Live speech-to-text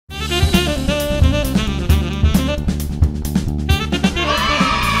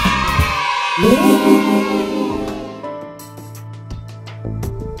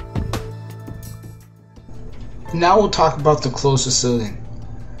now we'll talk about the closed Sicilian.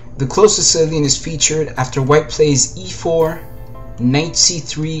 The closed Sicilian is featured after white plays e4, knight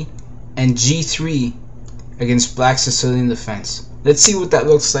c3, and g3 against black Sicilian defense. Let's see what that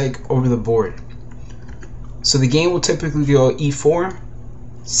looks like over the board. So the game will typically go e4,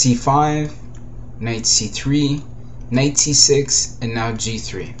 c5, knight c3, knight c6, and now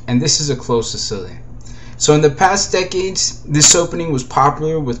g3. And this is a closed Sicilian. So in the past decades, this opening was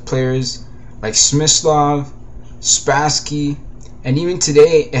popular with players like Smyslov, Spassky, and even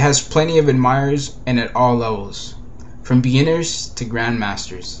today it has plenty of admirers and at all levels, from beginners to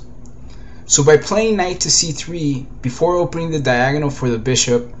grandmasters. So by playing knight to c3 before opening the diagonal for the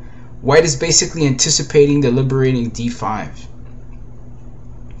bishop, white is basically anticipating the liberating d5.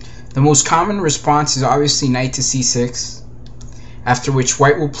 The most common response is obviously knight to c6, after which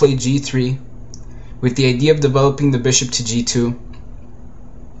white will play g3 with the idea of developing the bishop to g2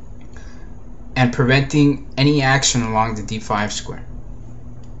 and preventing any action along the d5 square.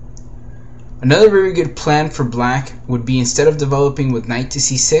 Another very good plan for black would be, instead of developing with knight to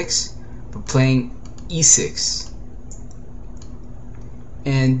c6, but playing e6.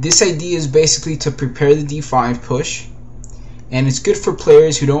 And this idea is basically to prepare the d5 push, and it's good for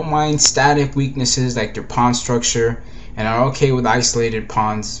players who don't mind static weaknesses like their pawn structure and are okay with isolated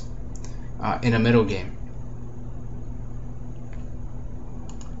pawns in a middle game.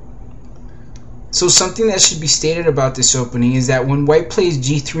 So something that should be stated about this opening is that when white plays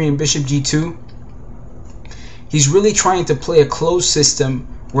g3 and bishop g2, he's really trying to play a closed system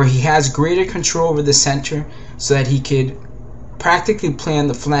where he has greater control over the center so that he could practically play on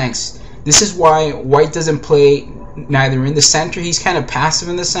the flanks. This is why white doesn't play neither in the center, he's kind of passive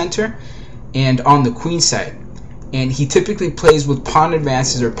in the center, and on the queen side. And he typically plays with pawn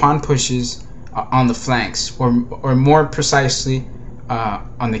advances or pawn pushes on the flanks, or more precisely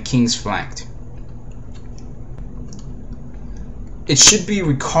on the king's flank. It should be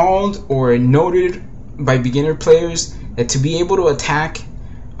recalled or noted by beginner players that to be able to attack,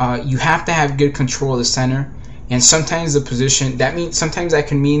 you have to have good control of the center. And sometimes the position, sometimes that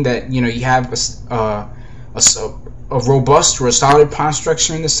can mean that you have a robust or a solid pawn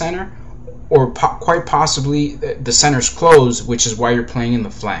structure in the center, or quite possibly the center's closed, which is why you're playing in the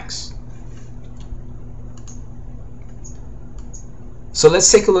flanks. So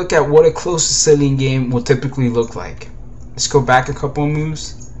let's take a look at what a closed Sicilian game will typically look like. Let's go back a couple of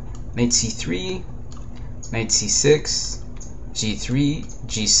moves. Knight c3, knight c6, g3,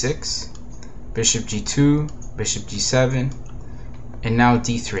 g6, bishop g2, bishop g7, and now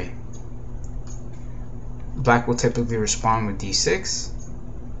d3. Black will typically respond with d6.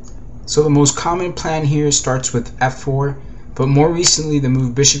 So the most common plan here starts with f4, but more recently the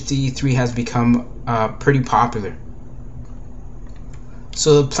move bishop to e3 has become pretty popular.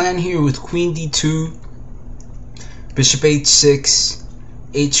 So the plan here with queen d2, bishop h6,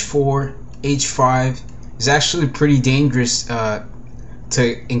 h4, h5 is actually pretty dangerous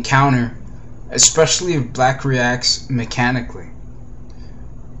to encounter, especially if black reacts mechanically.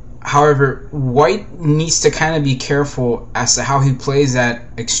 However, white needs to kind of be careful as to how he plays that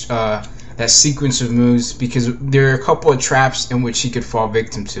sequence of moves, because there are a couple of traps in which he could fall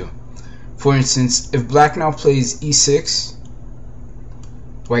victim to. For instance, if black now plays e6,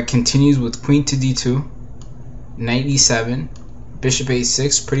 white continues with queen to d2, knight e7, bishop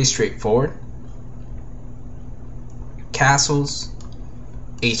a6, pretty straightforward. Castles,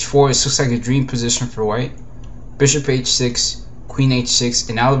 h4, this looks like a dream position for white. Bishop h6, queen h6,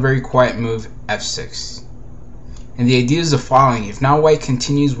 and now a very quiet move, f6. And the idea is the following: if now white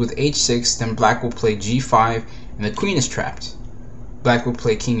continues with h6, then black will play g5, and the queen is trapped. Black will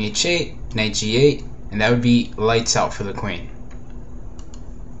play king h8, knight g8, and that would be lights out for the queen.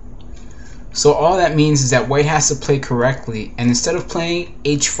 So all that means is that white has to play correctly, and instead of playing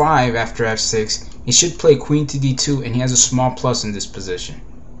h5 after f6, he should play queen to d2, and he has a small plus in this position.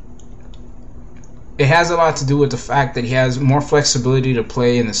 It has a lot to do with the fact that he has more flexibility to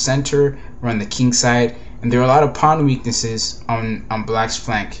play in the center or on the king side, and there are a lot of pawn weaknesses on black's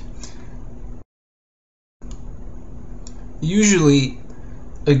flank. Usually,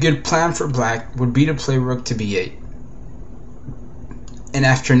 a good plan for black would be to play rook to b8. And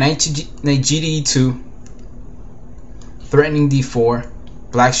after knight g to e2, threatening d4,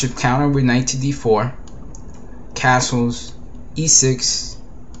 black should counter with knight to d4, castles, e6,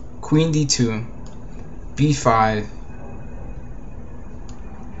 queen d2, b5,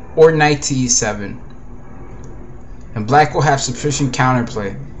 or knight to e7. And black will have sufficient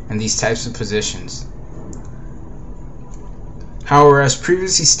counterplay in these types of positions. However, as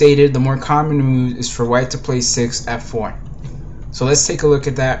previously stated, the more common move is for white to play 6 f4. So let's take a look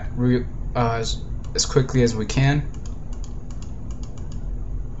at that as quickly as we can.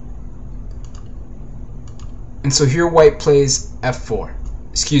 And so here white plays f4,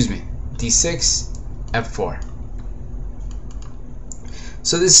 excuse me, d6, f4.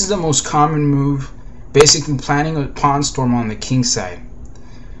 So this is the most common move, basically planning a pawn storm on the king side.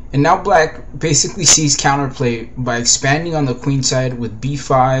 And now black basically sees counterplay by expanding on the queen side with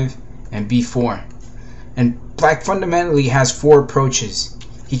b5 and b4. And black fundamentally has four approaches.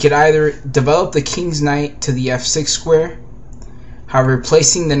 He could either develop the king's knight to the f6 square. However,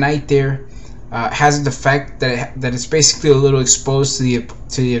 placing the knight there has the effect that it's basically a little exposed to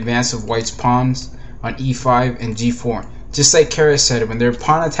the advance of white's pawns on e5 and g4. Just like Kara said, when there are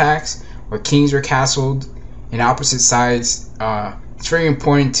pawn attacks or kings are castled in opposite sides, it's very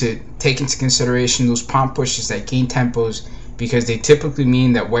important to take into consideration those pawn pushes that gain tempos, because they typically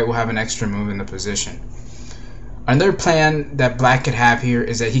mean that white will have an extra move in the position. Another plan that black could have here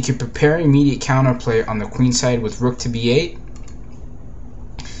is that he could prepare immediate counterplay on the queen side with rook to b8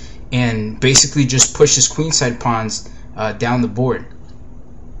 and basically just push his queenside pawns down the board.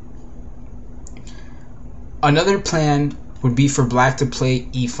 Another plan would be for black to play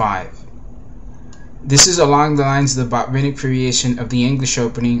e5. This is along the lines of the Botvinnik variation of the English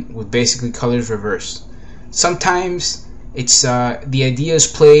opening with basically colors reversed. Sometimes it's the idea is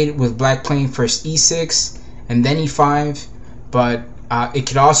played with black playing first e6 and then e5, but it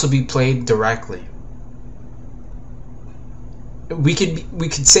could also be played directly. We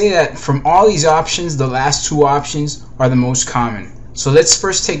could say that from all these options, the last two options are the most common. So let's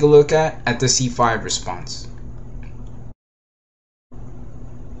first take a look at the c5 response.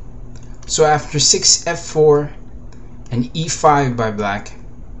 So after 6 f4 and e5 by black,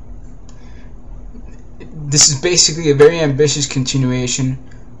 this is basically a very ambitious continuation,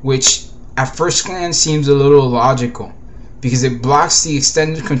 which at first glance seems a little illogical because it blocks the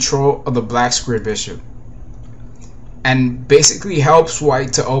extended control of the black square bishop and basically helps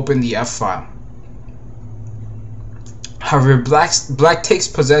white to open the f-file. However, black takes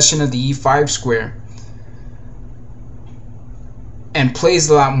possession of the e5 square and plays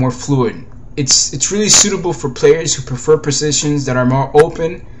a lot more fluid. It's really suitable for players who prefer positions that are more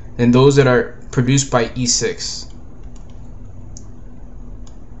open than those that are produced by e6.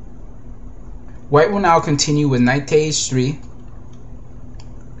 White will now continue with knight to h3.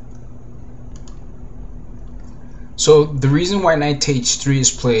 So the reason why knight to h3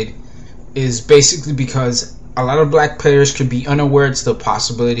 is played is basically because a lot of black players could be unaware to the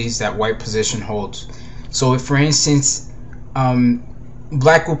possibilities that white position holds. So if, for instance,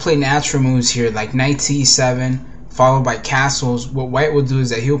 black will play natural moves here like knight to e7 followed by castles, what white will do is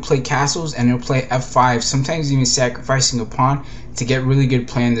that he'll play castles and he'll play f5, sometimes even sacrificing a pawn to get really good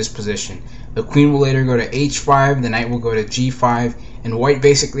play in this position. The queen will later go to h5, the knight will go to g5, and white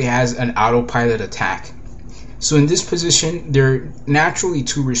basically has an autopilot attack. So in this position, there are naturally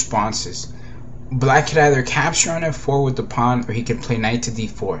two responses. Black could either capture on f4 with the pawn, or he could play knight to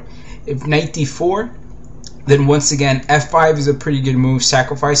d4. If knight d4, then once again f5 is a pretty good move,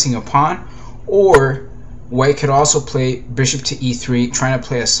 sacrificing a pawn, or white could also play bishop to e3, trying to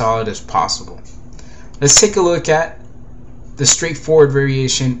play as solid as possible. Let's take a look at the straightforward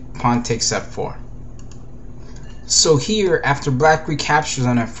variation, pawn takes f4. So here, after black recaptures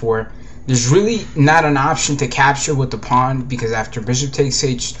on f4, there's really not an option to capture with the pawn, because after bishop takes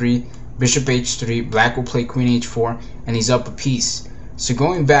h3, bishop h3, black will play queen h4, and he's up a piece. So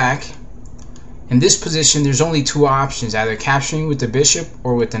going back, in this position there's only two options, either capturing with the bishop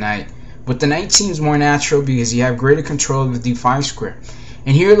or with the knight. But the knight seems more natural because you have greater control of the d5 square.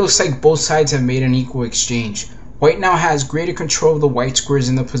 And here it looks like both sides have made an equal exchange. White now has greater control of the white squares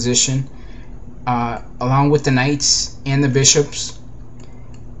in the position, along with the knights and the bishops.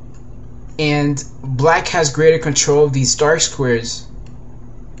 And black has greater control of these dark squares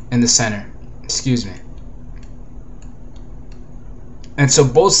in the center. Excuse me. And so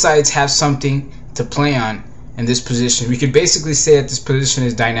both sides have something to play on in this position. We could basically say that this position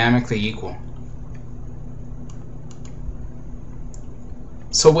is dynamically equal.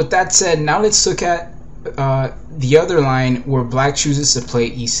 So with that said, now let's look at the other line where black chooses to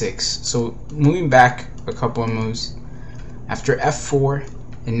play e6. So moving back a couple of moves, after f4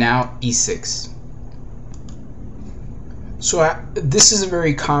 and now e6. So this is a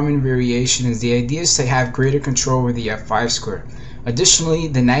very common variation, as the idea is to have greater control over the f5 square. Additionally,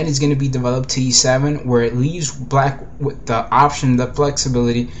 the knight is going to be developed to e7, where it leaves black with the option, the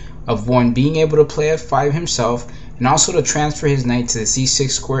flexibility of one, being able to play f5 himself, and also to transfer his knight to the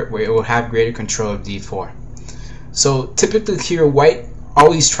c6 square, where it will have greater control of d4. So typically here, white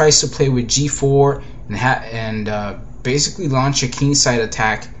always tries to play with g4 and basically launch a kingside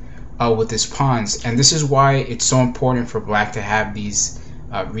attack with his pawns, and this is why it's so important for black to have these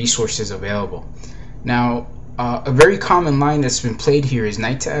resources available. Now, a very common line that's been played here is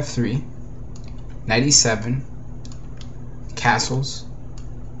knight to f3, knight e7, castles,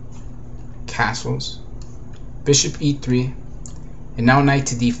 bishop e3, and now knight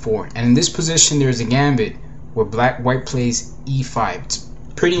to d4. And in this position, there's a gambit where white plays e5. It's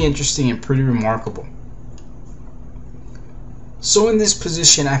pretty interesting and pretty remarkable. So in this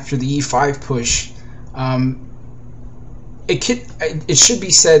position, after the e5 push, it should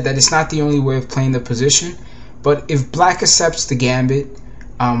be said that it's not the only way of playing the position, but if black accepts the gambit,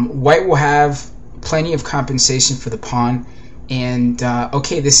 white will have plenty of compensation for the pawn. And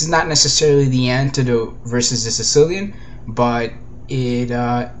okay, this is not necessarily the antidote versus the Sicilian, but it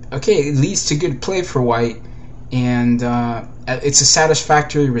leads to good play for white, and it's a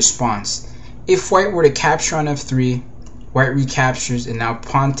satisfactory response. If white were to capture on f3, white recaptures, and now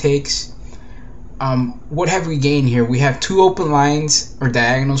pawn takes. What have we gained here? We have two open lines or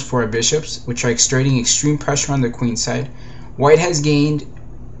diagonals for our bishops, which are exerting extreme pressure on the queen side. White has gained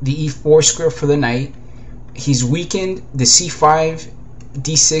the e4 square for the knight. He's weakened the c5,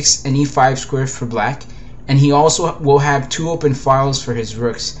 d6, and e5 squares for black, and he also will have two open files for his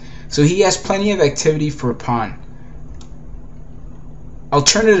rooks. So he has plenty of activity for a pawn.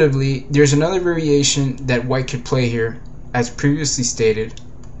 Alternatively, there's another variation that white could play here, as previously stated,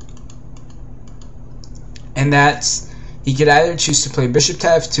 and that's he could either choose to play bishop to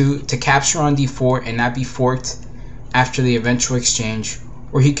f2 to capture on d4 and not be forked after the eventual exchange,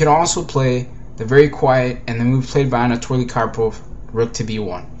 or he could also play the very quiet and the move played by Anatoly Karpov, rook to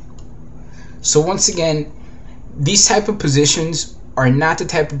b1. So once again, these type of positions are not the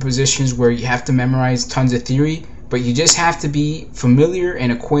type of positions where you have to memorize tons of theory, but you just have to be familiar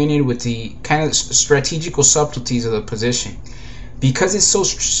and acquainted with the kind of strategical subtleties of the position. Because it's so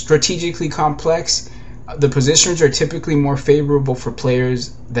strategically complex, the positions are typically more favorable for players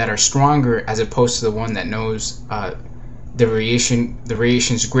that are stronger, as opposed to the one that knows the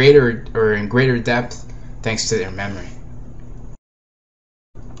variations greater or in greater depth thanks to their memory.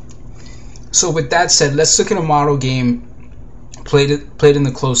 So with that said, let's look at a model game played in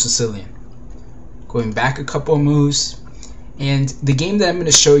the Closed Sicilian. Going back a couple of moves, and the game that I'm going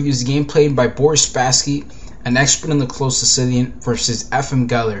to show you is a game played by Boris Spassky, an expert in the Closed Sicilian, versus F.M.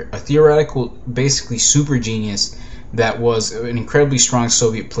 Geller, a theoretical, basically super genius that was an incredibly strong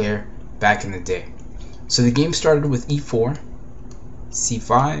Soviet player back in the day. So the game started with e4,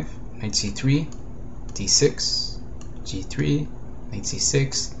 c5, knight c3, d6, g3, knight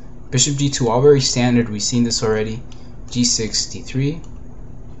c6, bishop g2, all very standard, we've seen this already, g6, d3,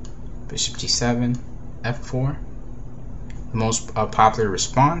 bishop g7, f4. The most popular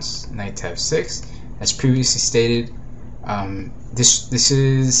response, knight to f6. As previously stated, this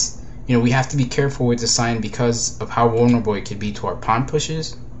is, we have to be careful with the sign because of how vulnerable it could be to our pawn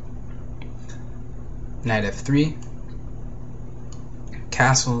pushes. Knight f3,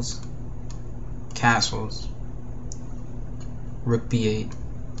 castles, rook b8,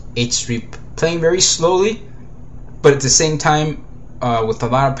 h3, playing very slowly, but at the same time with a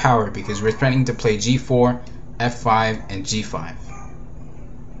lot of power, because we're threatening to play g4, f5, and g5.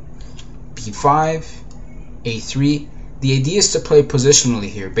 b5, a3. The idea is to play positionally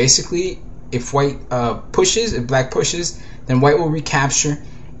here. Basically, if if black pushes, then white will recapture.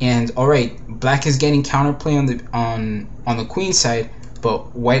 And alright, black is getting counterplay on the queen side,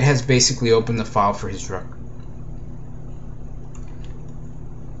 but white has basically opened the file for his rook.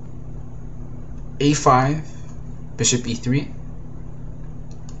 a5, bishop e3,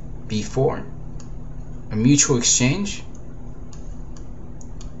 b4, a mutual exchange,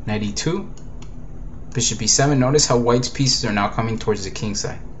 knight e2, bishop e7. Notice how white's pieces are now coming towards the king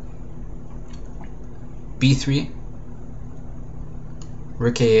side. b3,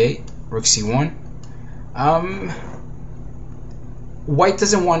 rook a8, rook c1. White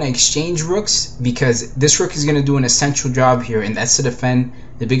doesn't want to exchange rooks because this rook is going to do an essential job here, and that's to defend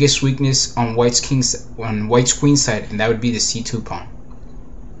the biggest weakness on white's queen side, and that would be the c2 pawn.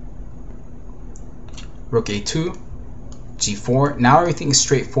 Rook a2, g4. Now everything is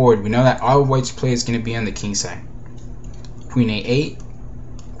straightforward. We know that all of white's play is going to be on the king side. Queen a8,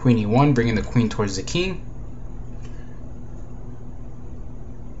 queen e1, bringing the queen towards the king.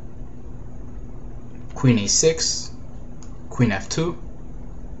 Queen a6, queen f2,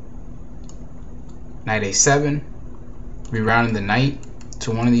 knight a7, rerouting the knight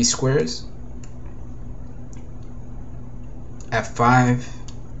to one of these squares. f5,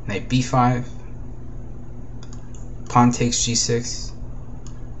 knight b5, pawn takes g6,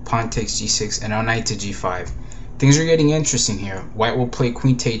 pawn takes g6, and now knight to g5. Things are getting interesting here. White will play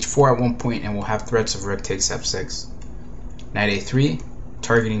queen to h4 at one point and will have threats of rook takes f6. Knight a3,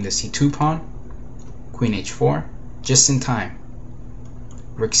 targeting the c2 pawn. Queen h4, just in time.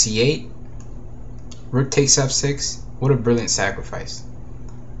 Rook c8, rook takes f6. What a brilliant sacrifice.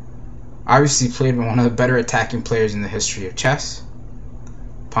 Obviously played by one of the better attacking players in the history of chess.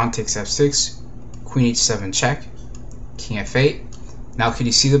 Pawn takes f6, queen h7 check, king f8. Now can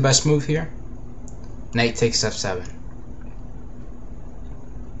you see the best move here? Knight takes f7.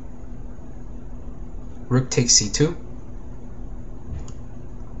 Rook takes c2.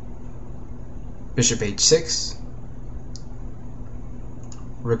 Bishop h6.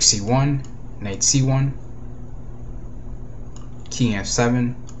 Rook c1, knight c1. King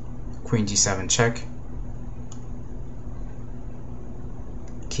f7, queen g7 check.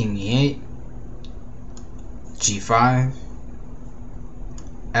 King e8. g5.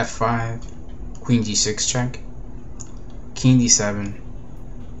 f5. Queen g6 check. King d7.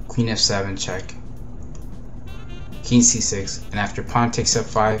 Queen f7 check. King c6, and after pawn takes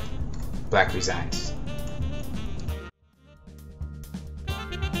f5, black resigns.